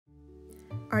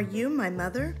Are You My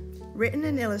Mother? Written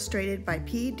and illustrated by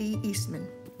P.D. Eastman.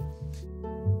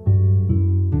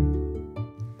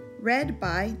 Read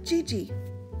by Gigi.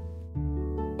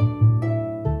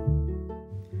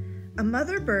 A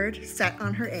mother bird sat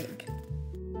on her egg.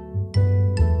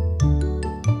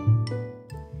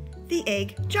 The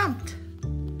egg jumped.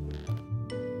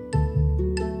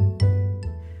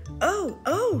 "Oh,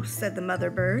 oh," said the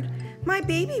mother bird, "my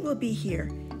baby will be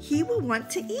here. He will want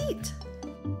to eat.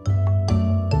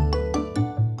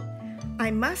 I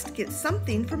must get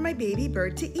something for my baby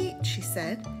bird to eat," she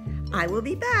said. "I will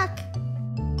be back."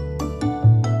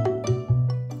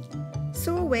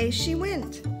 So away she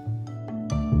went.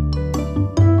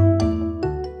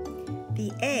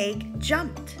 The egg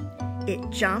jumped. It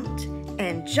jumped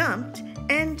and jumped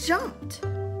and jumped.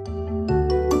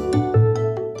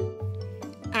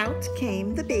 Out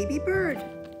came the baby bird.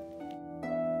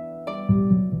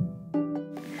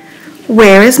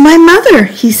 "Where is my mother?"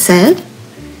 he said.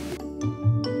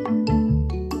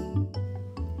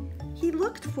 He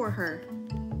looked for her.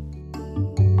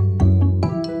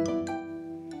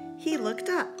 He looked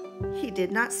up. He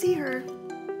did not see her.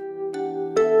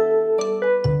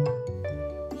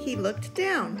 He looked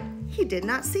down. He did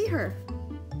not see her.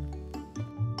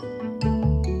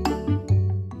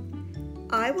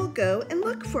 "I will go and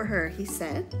look for her," he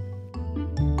said.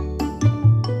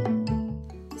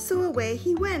 So away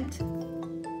he went.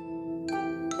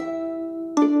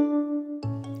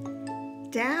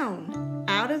 Down,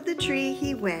 out of the tree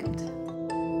he went.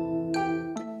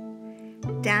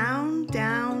 Down,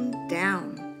 down,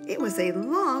 down. It was a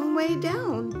long way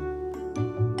down.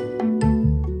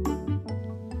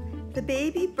 The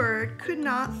baby bird could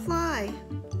not fly.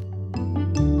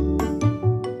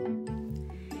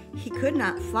 He could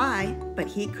not fly, but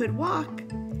he could walk.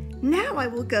 "Now I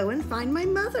will go and find my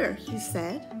mother," he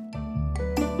said.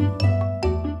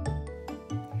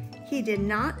 He did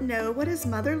not know what his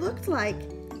mother looked like.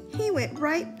 He went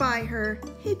right by her.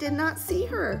 He did not see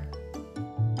her.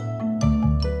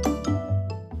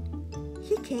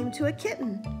 He came to a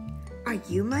kitten. "Are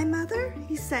you my mother?"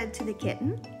 he said to the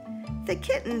kitten. The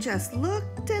kitten just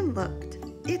looked and looked.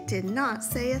 It did not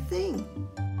say a thing.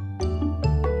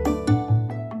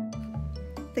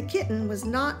 The kitten was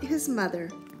not his mother,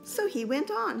 so he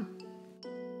went on.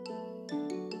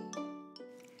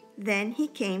 Then he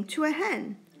came to a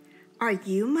hen. "Are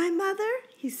you my mother?"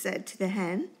 he said to the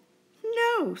hen.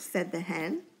 "No," said the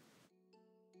hen.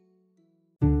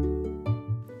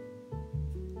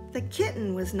 The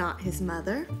kitten was not his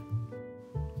mother.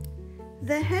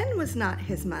 The hen was not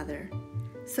his mother.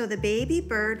 So the baby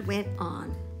bird went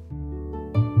on.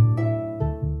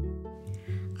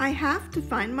 "I have to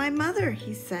find my mother,"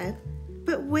 he said.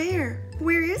 "But where?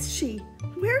 Where is she?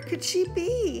 Where could she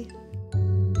be?"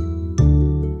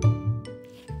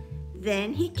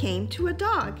 Then he came to a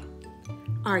dog.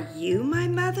 "Are you my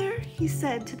mother?" he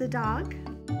said to the dog.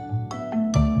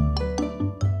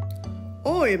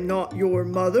 "I am not your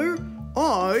mother.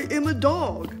 I am a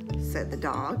dog," said the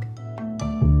dog.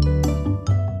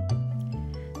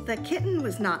 The kitten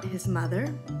was not his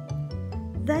mother.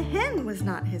 The hen was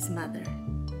not his mother.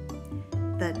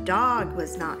 The dog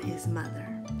was not his mother.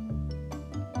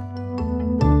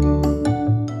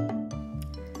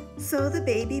 So the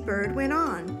baby bird went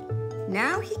on.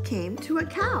 Now he came to a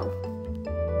cow.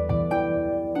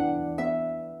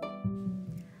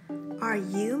 "Are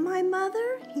you my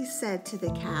mother?" he said to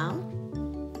the cow.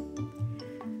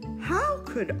 "How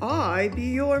could I be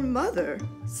your mother?"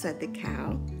 said the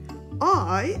cow.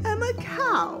 "I am a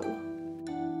cow."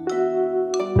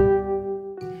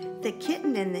 The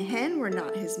kitten and the hen were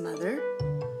not his mother.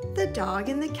 The dog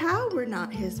and the cow were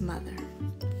not his mother.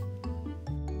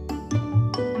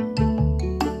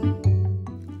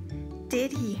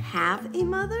 Did he have a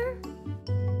mother?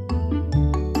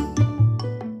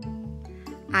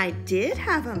 "I did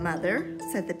have a mother,"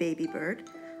 said the baby bird.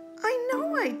 "I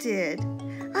know I did.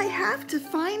 I have to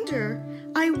find her.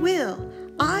 I will.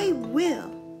 I will."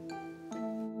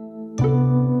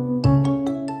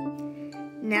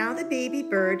 Now the baby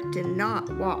bird did not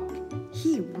walk.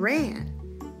 He ran.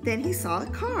 Then he saw a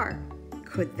car.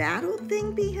 Could that old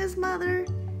thing be his mother?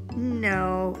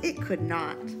 No, it could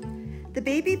not. The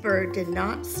baby bird did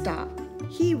not stop.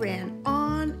 He ran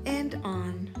on and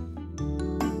on.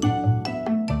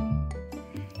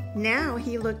 Now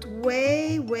he looked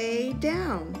way, way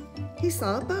down. He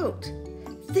saw a boat.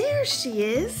 "There she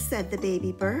is," said the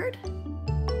baby bird.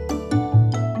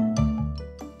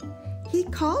 He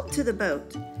called to the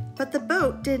boat, but the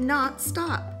boat did not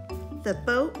stop. The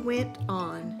boat went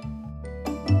on.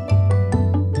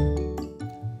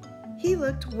 He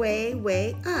looked way,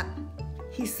 way up.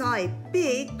 He saw a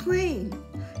big plane.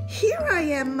 "Here I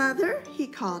am, Mother," he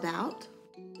called out.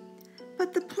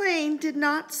 But the plane did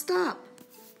not stop.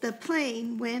 The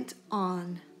plane went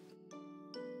on.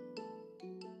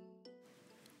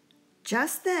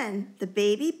 Just then, the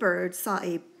baby bird saw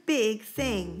a big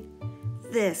thing.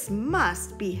 This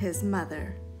must be his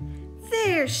mother.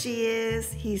 "There she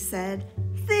is," he said.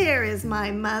 "There is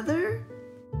my mother."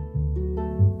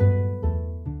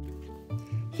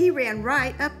 He ran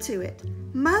right up to it.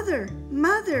 "Mother,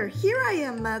 Mother, here I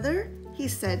am, Mother," he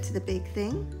said to the big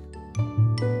thing.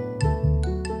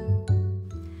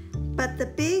 But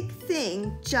the big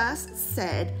thing just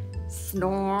said,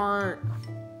 "Snort."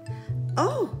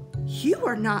 "Oh, you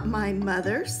are not my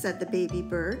mother," said the baby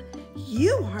bird.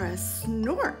 "You are a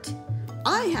snort.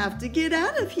 I have to get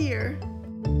out of here."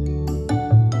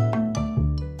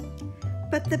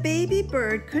 But the baby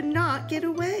bird could not get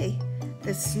away.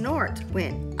 The snort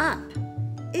went up.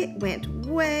 It went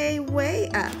way, way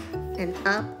up, and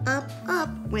up, up, up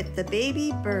went the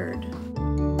baby bird.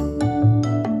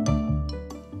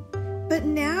 But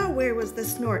now where was the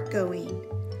snort going?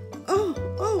 "Oh,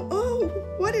 oh, oh,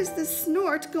 what is the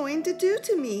snort going to do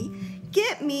to me?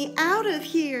 Get me out of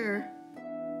here!"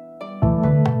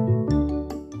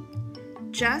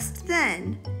 Just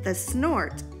then, the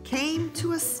snort came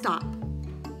to a stop.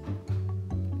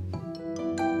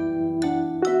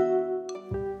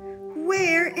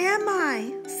 "Where am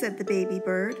I?" said the baby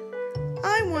bird.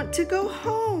 "I want to go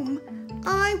home.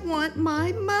 I want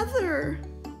my mother."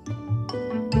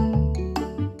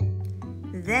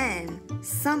 Then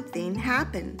something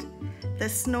happened. The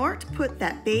snort put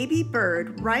that baby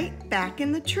bird right back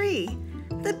in the tree.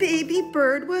 The baby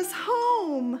bird was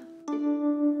home.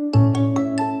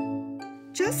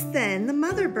 Just then the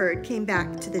mother bird came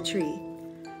back to the tree.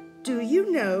 "Do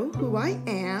you know who I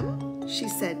am?" she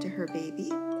said to her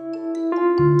baby.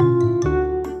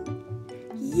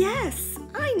 "Yes,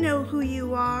 I know who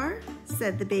you are,"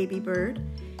 said the baby bird.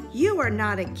 "You are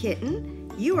not a kitten.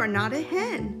 You are not a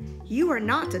hen. You are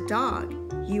not a dog.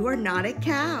 You are not a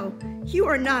cow. You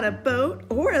are not a boat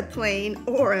or a plane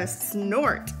or a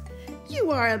snort.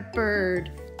 You are a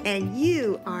bird, and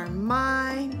you are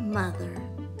my mother."